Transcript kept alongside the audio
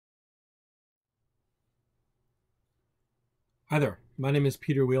Hi there, my name is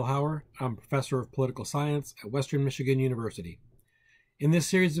Peter Wheelhauer. I'm a professor of political science at Western Michigan University. In this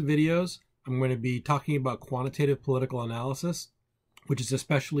series of videos, I'm going to be talking about quantitative political analysis, which is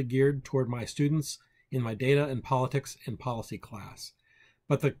especially geared toward my students in my data and politics and policy class.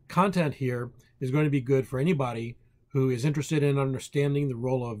 But the content here is going to be good for anybody who is interested in understanding the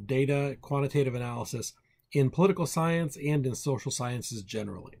role of data, quantitative analysis in political science and in social sciences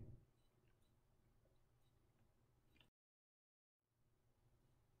generally.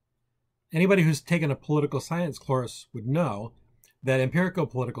 Anybody who's taken a political science course would know that empirical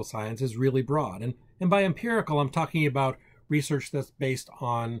political science is really broad. And by empirical, I'm talking about research that's based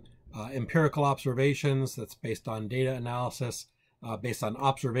on empirical observations, that's based on data analysis, based on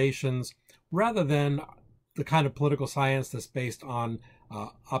observations, rather than the kind of political science that's based on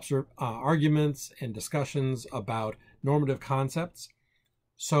arguments and discussions about normative concepts.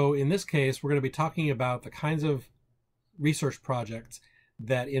 So in this case, we're going to be talking about the kinds of research projects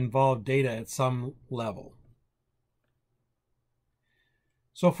that involve data at some level.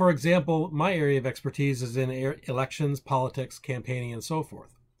 So for example, my area of expertise is in elections, politics, campaigning, and so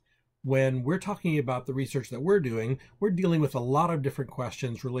forth. When we're talking about the research that we're doing, we're dealing with a lot of different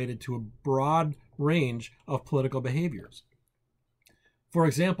questions related to a broad range of political behaviors. For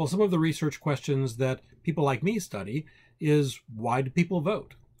example, some of the research questions that people like me study is, why do people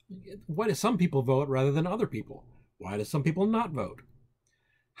vote? Why do some people vote rather than other people? Why do some people not vote?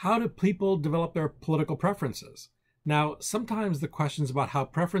 How do people develop their political preferences? Now, sometimes the questions about how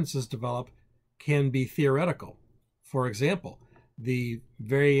preferences develop can be theoretical. For example, the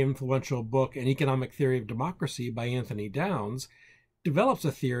very influential book, An Economic Theory of Democracy by Anthony Downs, develops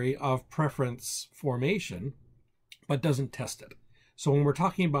a theory of preference formation, but doesn't test it. So when we're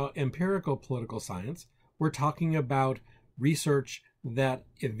talking about empirical political science, we're talking about research that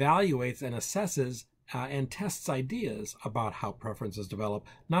evaluates and assesses and tests ideas about how preferences develop,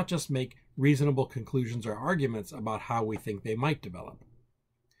 not just make reasonable conclusions or arguments about how we think they might develop.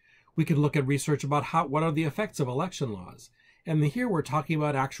 We could look at research about what are the effects of election laws. And here we're talking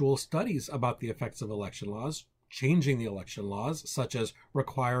about actual studies about the effects of election laws, changing the election laws, such as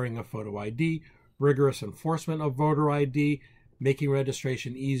requiring a photo ID, rigorous enforcement of voter ID, making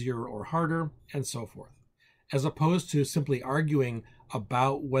registration easier or harder, and so forth. As opposed to simply arguing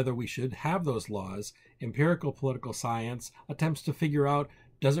about whether we should have those laws, empirical political science attempts to figure out,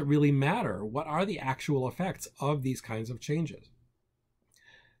 does it really matter? What are the actual effects of these kinds of changes?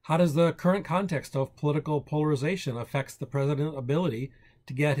 How does the current context of political polarization affect the president's ability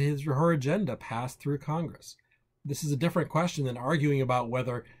to get his or her agenda passed through Congress? This is a different question than arguing about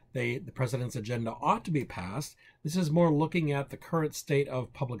whether the president's agenda ought to be passed. This is more looking at the current state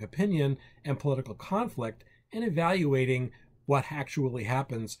of public opinion and political conflict and evaluating what actually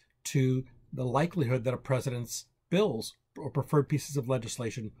happens to the likelihood that a president's bills or preferred pieces of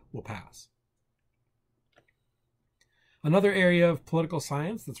legislation will pass. Another area of political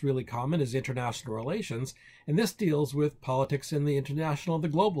science that's really common is international relations, and this deals with politics in the international, the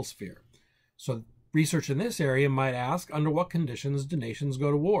global sphere. So research in this area might ask, under what conditions do nations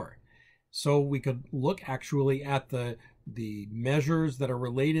go to war? So we could look actually at the measures that are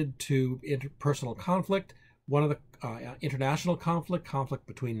related to interpersonal conflict, one of the international conflict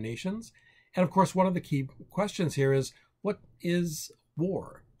between nations. And of course, one of the key questions here is, what is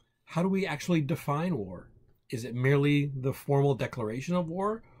war? How do we actually define war? Is it merely the formal declaration of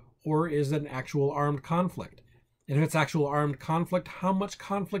war, or is it an actual armed conflict? And if it's actual armed conflict, how much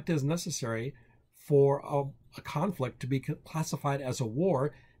conflict is necessary for a conflict to be classified as a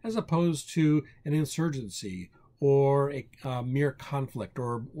war, as opposed to an insurgency or a mere conflict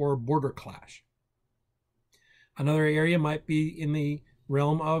or border clash? Another area might be in the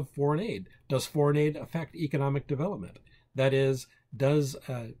realm of foreign aid. Does foreign aid affect economic development? That is, does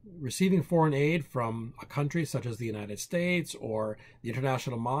receiving foreign aid from a country such as the United States or the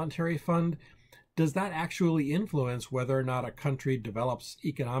International Monetary Fund, does that actually influence whether or not a country develops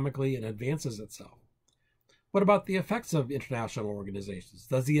economically and advances itself? What about the effects of international organizations?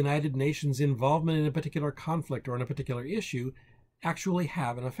 Does the United Nations' involvement in a particular conflict or in a particular issue actually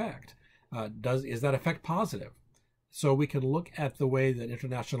have an effect? Is that effect positive? So we can look at the way that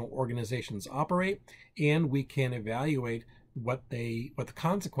international organizations operate, and we can evaluate what the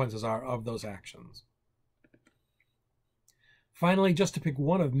consequences are of those actions. Finally, just to pick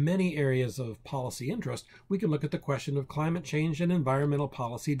one of many areas of policy interest, we can look at the question of climate change and environmental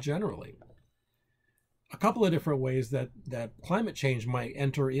policy generally. A couple of different ways that climate change might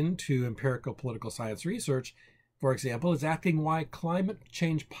enter into empirical political science research, for example, is asking why climate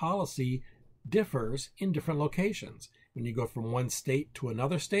change policy differs in different locations. When you go from one state to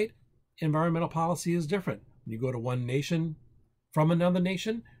another state, environmental policy is different. When you go to one nation from another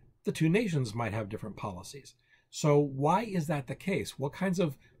nation, the two nations might have different policies. So why is that the case? What kinds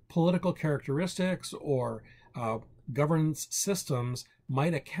of political characteristics or governance systems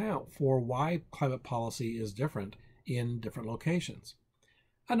might account for why climate policy is different in different locations?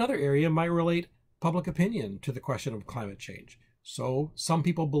 Another area might relate public opinion to the question of climate change. So some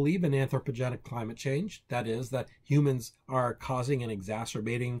people believe in anthropogenic climate change, that is, that humans are causing and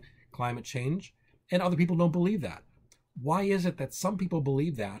exacerbating climate change, and other people don't believe that. Why is it that some people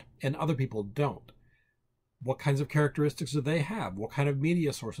believe that and other people don't? What kinds of characteristics do they have? What kind of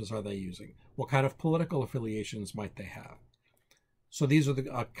media sources are they using? What kind of political affiliations might they have? So these are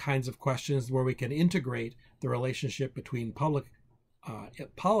the kinds of questions where we can integrate the relationship between public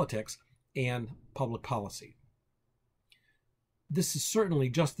politics and public policy. This is certainly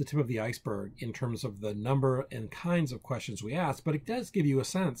just the tip of the iceberg in terms of the number and kinds of questions we ask, but it does give you a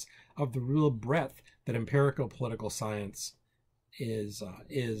sense of the real breadth that empirical political science is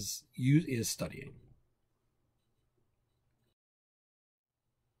studying.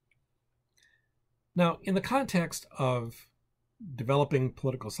 Now, in the context of developing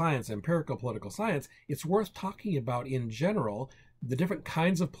political science, empirical political science, it's worth talking about in general the different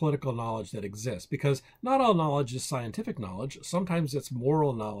kinds of political knowledge that exist, because not all knowledge is scientific knowledge. Sometimes it's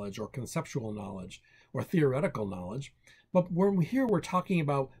moral knowledge or conceptual knowledge or theoretical knowledge. But here we're talking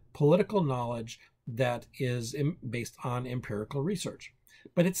about political knowledge that is based on empirical research.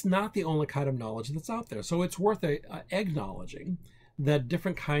 But it's not the only kind of knowledge that's out there. So it's worth acknowledging that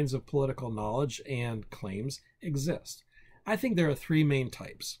different kinds of political knowledge and claims exist. I think there are three main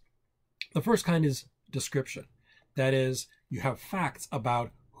types. The first kind is description. That is, you have facts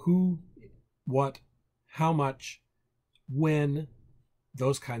about who, what, how much, when,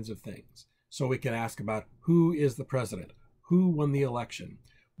 those kinds of things. So we can ask about who is the president, who won the election,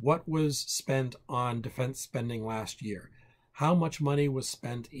 what was spent on defense spending last year, how much money was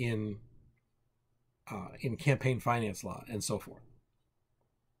spent in campaign finance law, and so forth.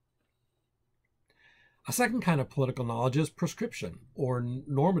 A second kind of political knowledge is prescription or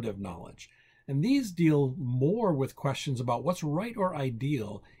normative knowledge. And these deal more with questions about what's right or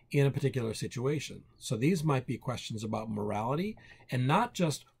ideal in a particular situation. So these might be questions about morality, and not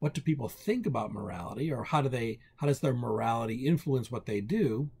just what do people think about morality or how does their morality influence what they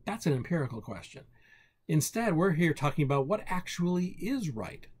do. That's an empirical question. Instead, we're here talking about what actually is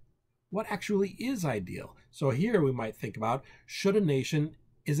right, what actually is ideal. So here we might think about, should a nation,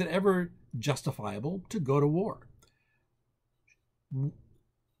 is it ever justifiable to go to war?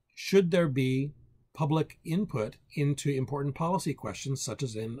 Should there be public input into important policy questions, such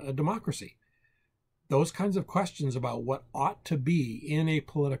as in a democracy? Those kinds of questions about what ought to be in a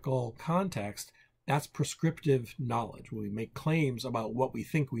political context, that's prescriptive knowledge. We make claims about what we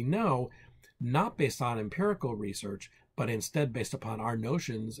think we know, not based on empirical research, but instead based upon our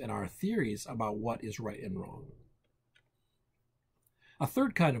notions and our theories about what is right and wrong. A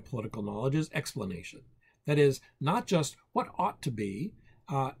third kind of political knowledge is explanation. That is, not just what ought to be,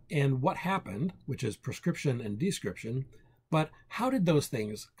 and what happened, which is prescription and description, but how did those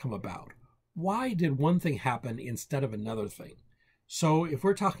things come about? Why did one thing happen instead of another thing? So if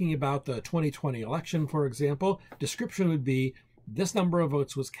we're talking about the 2020 election, for example, description would be this number of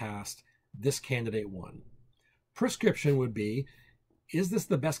votes was cast, this candidate won. Prescription would be, is this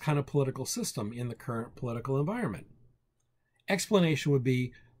the best kind of political system in the current political environment? Explanation would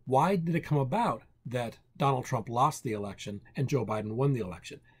be, why did it come about that Donald Trump lost the election and Joe Biden won the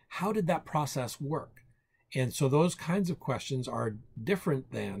election? How did that process work? And so those kinds of questions are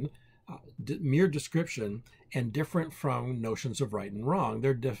different than mere description and different from notions of right and wrong.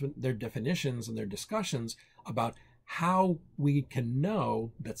 They're definitions and they're discussions about how we can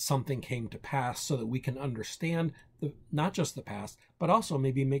know that something came to pass so that we can understand not just the past, but also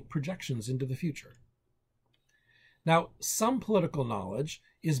maybe make projections into the future. Now, some political knowledge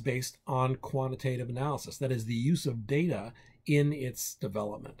is based on quantitative analysis, that is, the use of data in its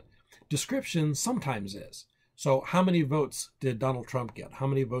development. Description sometimes is. So how many votes did Donald Trump get? How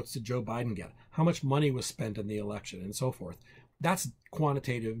many votes did Joe Biden get? How much money was spent in the election, and so forth? That's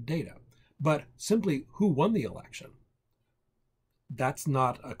quantitative data. But simply who won the election, that's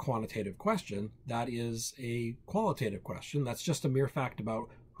not a quantitative question. That is a qualitative question. That's just a mere fact about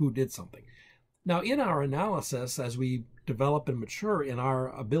who did something. Now, in our analysis, as we develop and mature in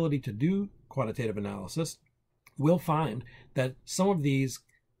our ability to do quantitative analysis, we'll find that some of these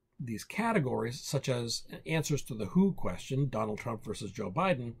categories, such as answers to the who question, Donald Trump versus Joe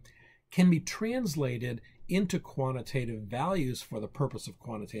Biden, can be translated into quantitative values for the purpose of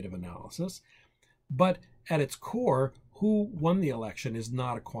quantitative analysis. But at its core, who won the election is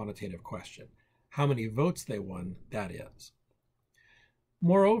not a quantitative question. How many votes they won, that is.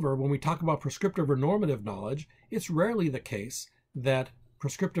 Moreover, when we talk about prescriptive or normative knowledge, it's rarely the case that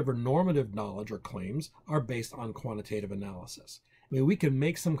prescriptive or normative knowledge or claims are based on quantitative analysis. I mean, we can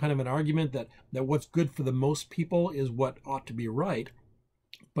make some kind of an argument that what's good for the most people is what ought to be right,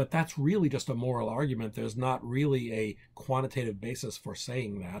 but that's really just a moral argument. There's not really a quantitative basis for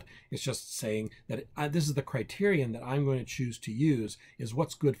saying that. It's just saying that this is the criterion that I'm going to choose to use, is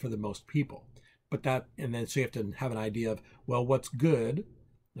what's good for the most people. But that, and then so you have to have an idea of, well, what's good,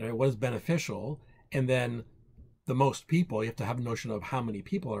 right, what is beneficial, and then the most people, you have to have a notion of how many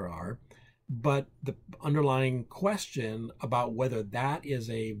people there are. But the underlying question about whether that is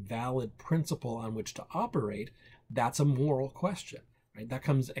a valid principle on which to operate, that's a moral question. Right? That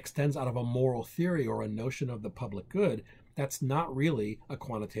extends out of a moral theory or a notion of the public good. That's not really a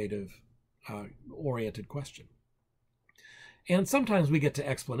quantitative oriented question. And sometimes we get to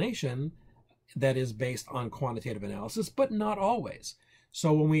explanation that is based on quantitative analysis, but not always.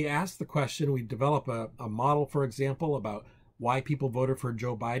 So when we ask the question, we develop a model, for example, about why people voted for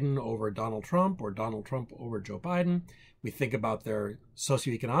Joe Biden over Donald Trump or Donald Trump over Joe Biden. We think about their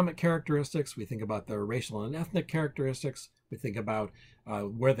socioeconomic characteristics. We think about their racial and ethnic characteristics. We think about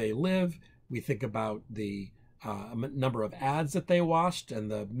where they live. We think about the number of ads that they watched and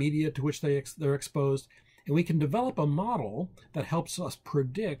the media to which they're exposed. And we can develop a model that helps us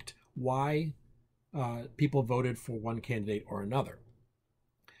predict why people voted for one candidate or another.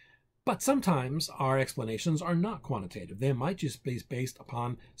 But sometimes our explanations are not quantitative. They might just be based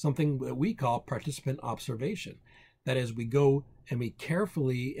upon something that we call participant observation. That is, we go and we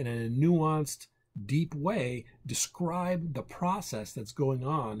carefully, in a nuanced, deep way, describe the process that's going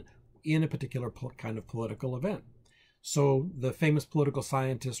on in a particular kind of political event. So the famous political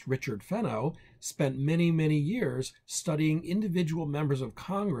scientist Richard Fenno spent many, many years studying individual members of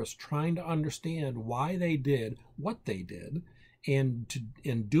Congress, trying to understand why they did what they did, and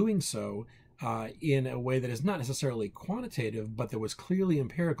in doing so in a way that is not necessarily quantitative, but that was clearly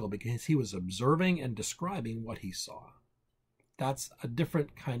empirical, because he was observing and describing what he saw. That's a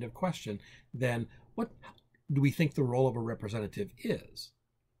different kind of question than what do we think the role of a representative is,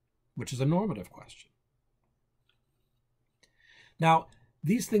 which is a normative question. Now,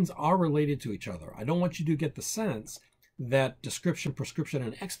 these things are related to each other. I don't want you to get the sense that description, prescription,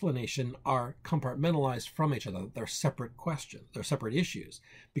 and explanation are compartmentalized from each other. They're separate questions. They're separate issues,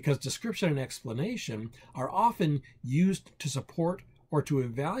 because description and explanation are often used to support or to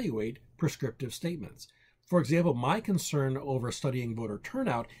evaluate prescriptive statements. For example, my concern over studying voter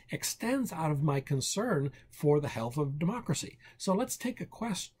turnout extends out of my concern for the health of democracy. So let's take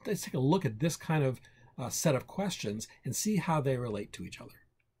a look at this kind of set of questions and see how they relate to each other.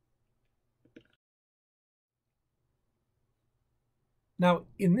 Now,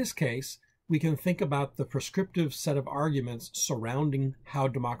 in this case, we can think about the prescriptive set of arguments surrounding how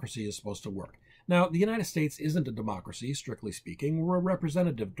democracy is supposed to work. Now, the United States isn't a democracy, strictly speaking. We're a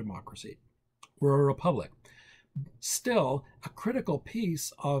representative democracy. We're a republic. Still, a critical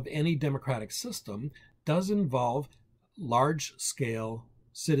piece of any democratic system does involve large-scale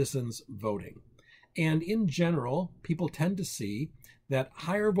citizens voting. And in general, people tend to see that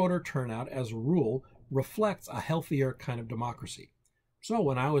higher voter turnout, as a rule, reflects a healthier kind of democracy. So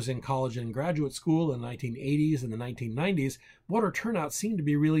when I was in college and graduate school in the 1980s and the 1990s, voter turnout seemed to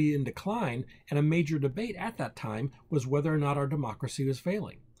be really in decline, and a major debate at that time was whether or not our democracy was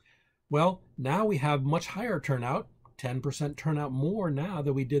failing. Well, now we have much higher turnout, 10% turnout more now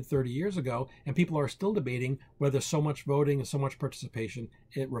than we did 30 years ago, and people are still debating whether so much voting and so much participation,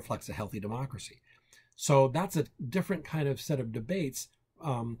 it reflects a healthy democracy. So that's a different kind of set of debates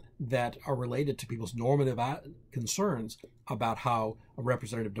that are related to people's normative concerns about how a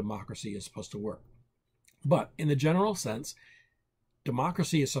representative democracy is supposed to work. But in the general sense,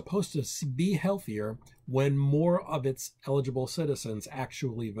 democracy is supposed to be healthier when more of its eligible citizens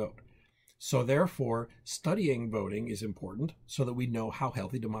actually vote. So therefore, studying voting is important so that we know how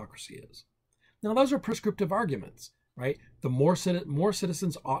healthy democracy is. Now, those are prescriptive arguments, right? The more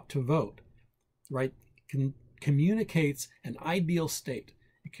citizens ought to vote, right, communicates an ideal state.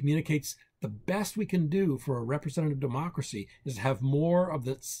 It communicates the best we can do for a representative democracy is to have more of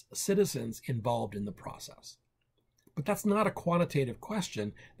the citizens involved in the process. But that's not a quantitative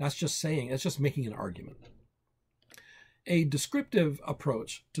question. That's just making an argument. A descriptive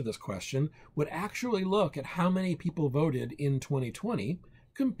approach to this question would actually look at how many people voted in 2020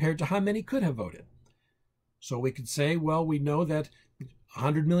 compared to how many could have voted. So we could say, well, we know that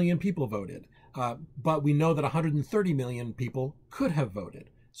 100 million people voted, but we know that 130 million people could have voted.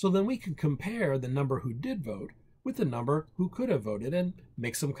 So then we can compare the number who did vote with the number who could have voted and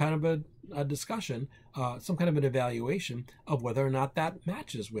make some kind of a discussion, some kind of an evaluation of whether or not that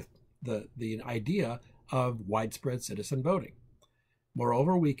matches with the idea of widespread citizen voting.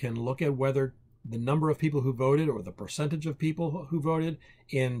 Moreover, we can look at whether the number of people who voted or the percentage of people who voted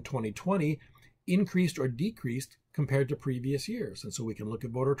in 2020 increased or decreased compared to previous years. And so we can look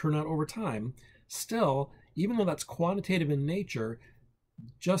at voter turnout over time. Still, even though that's quantitative in nature,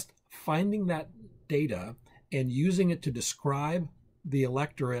 just finding that data and using it to describe the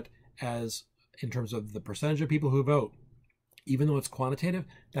electorate as in terms of the percentage of people who vote, even though it's quantitative,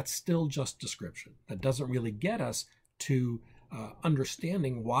 that's still just description. That doesn't really get us to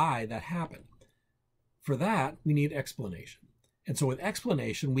understanding why that happened. For that, we need explanation. And so with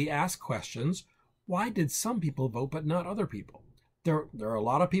explanation, we ask questions. Why did some people vote but not other people? There are a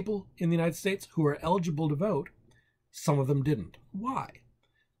lot of people in the United States who are eligible to vote. Some of them didn't. Why?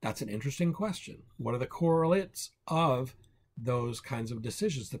 That's an interesting question. What are the correlates of those kinds of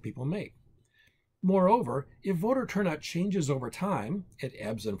decisions that people make? Moreover, if voter turnout changes over time, it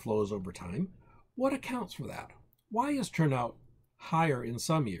ebbs and flows over time, what accounts for that? Why is turnout higher in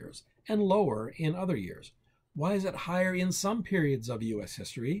some years and lower in other years? Why is it higher in some periods of U.S.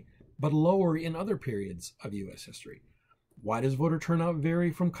 history, but lower in other periods of U.S. history? Why does voter turnout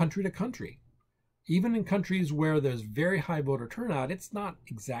vary from country to country? Even in countries where there's very high voter turnout, it's not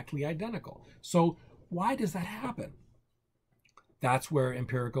exactly identical. So why does that happen? That's where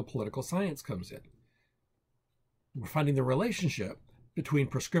empirical political science comes in. We're finding the relationship between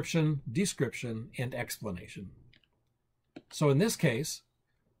prescription, description, and explanation. So in this case,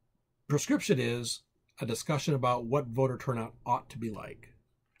 prescription is a discussion about what voter turnout ought to be like.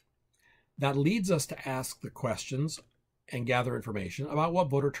 That leads us to ask the questions and gather information about what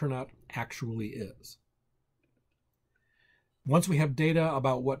voter turnout actually is. Once we have data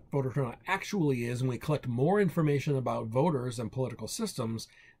about what voter turnout actually is and we collect more information about voters and political systems,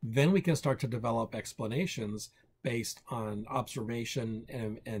 then we can start to develop explanations based on observation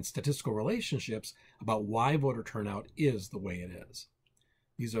and statistical relationships about why voter turnout is the way it is.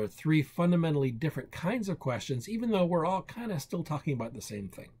 These are three fundamentally different kinds of questions, even though we're all kind of still talking about the same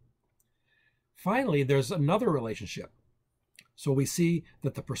thing. Finally, there's another relationship. So we see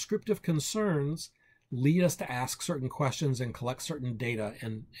that the prescriptive concerns lead us to ask certain questions and collect certain data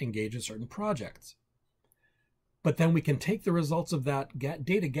and engage in certain projects. But then we can take the results of that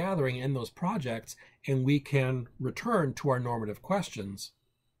data gathering and those projects, and we can return to our normative questions,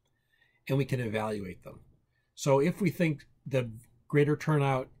 and we can evaluate them. So if we think that greater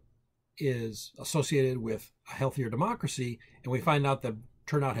turnout is associated with a healthier democracy, and we find out that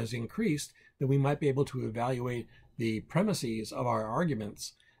turnout has increased, then we might be able to evaluate the premises of our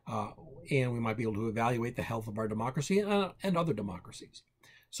arguments, and we might be able to evaluate the health of our democracy and other democracies.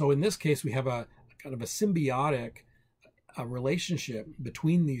 So in this case, we have a kind of a symbiotic relationship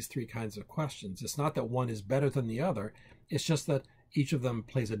between these three kinds of questions. It's not that one is better than the other. It's just that each of them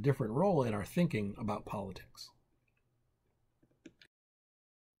plays a different role in our thinking about politics.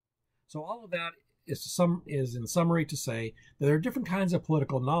 So all of that is in summary to say that there are different kinds of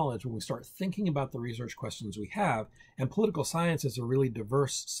political knowledge when we start thinking about the research questions we have, and political science is a really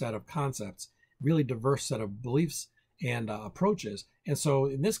diverse set of concepts, really diverse set of beliefs and approaches. And so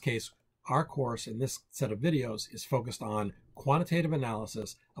in this case, our course in this set of videos is focused on quantitative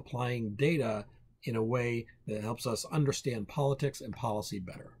analysis, applying data in a way that helps us understand politics and policy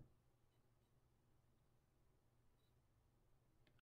better.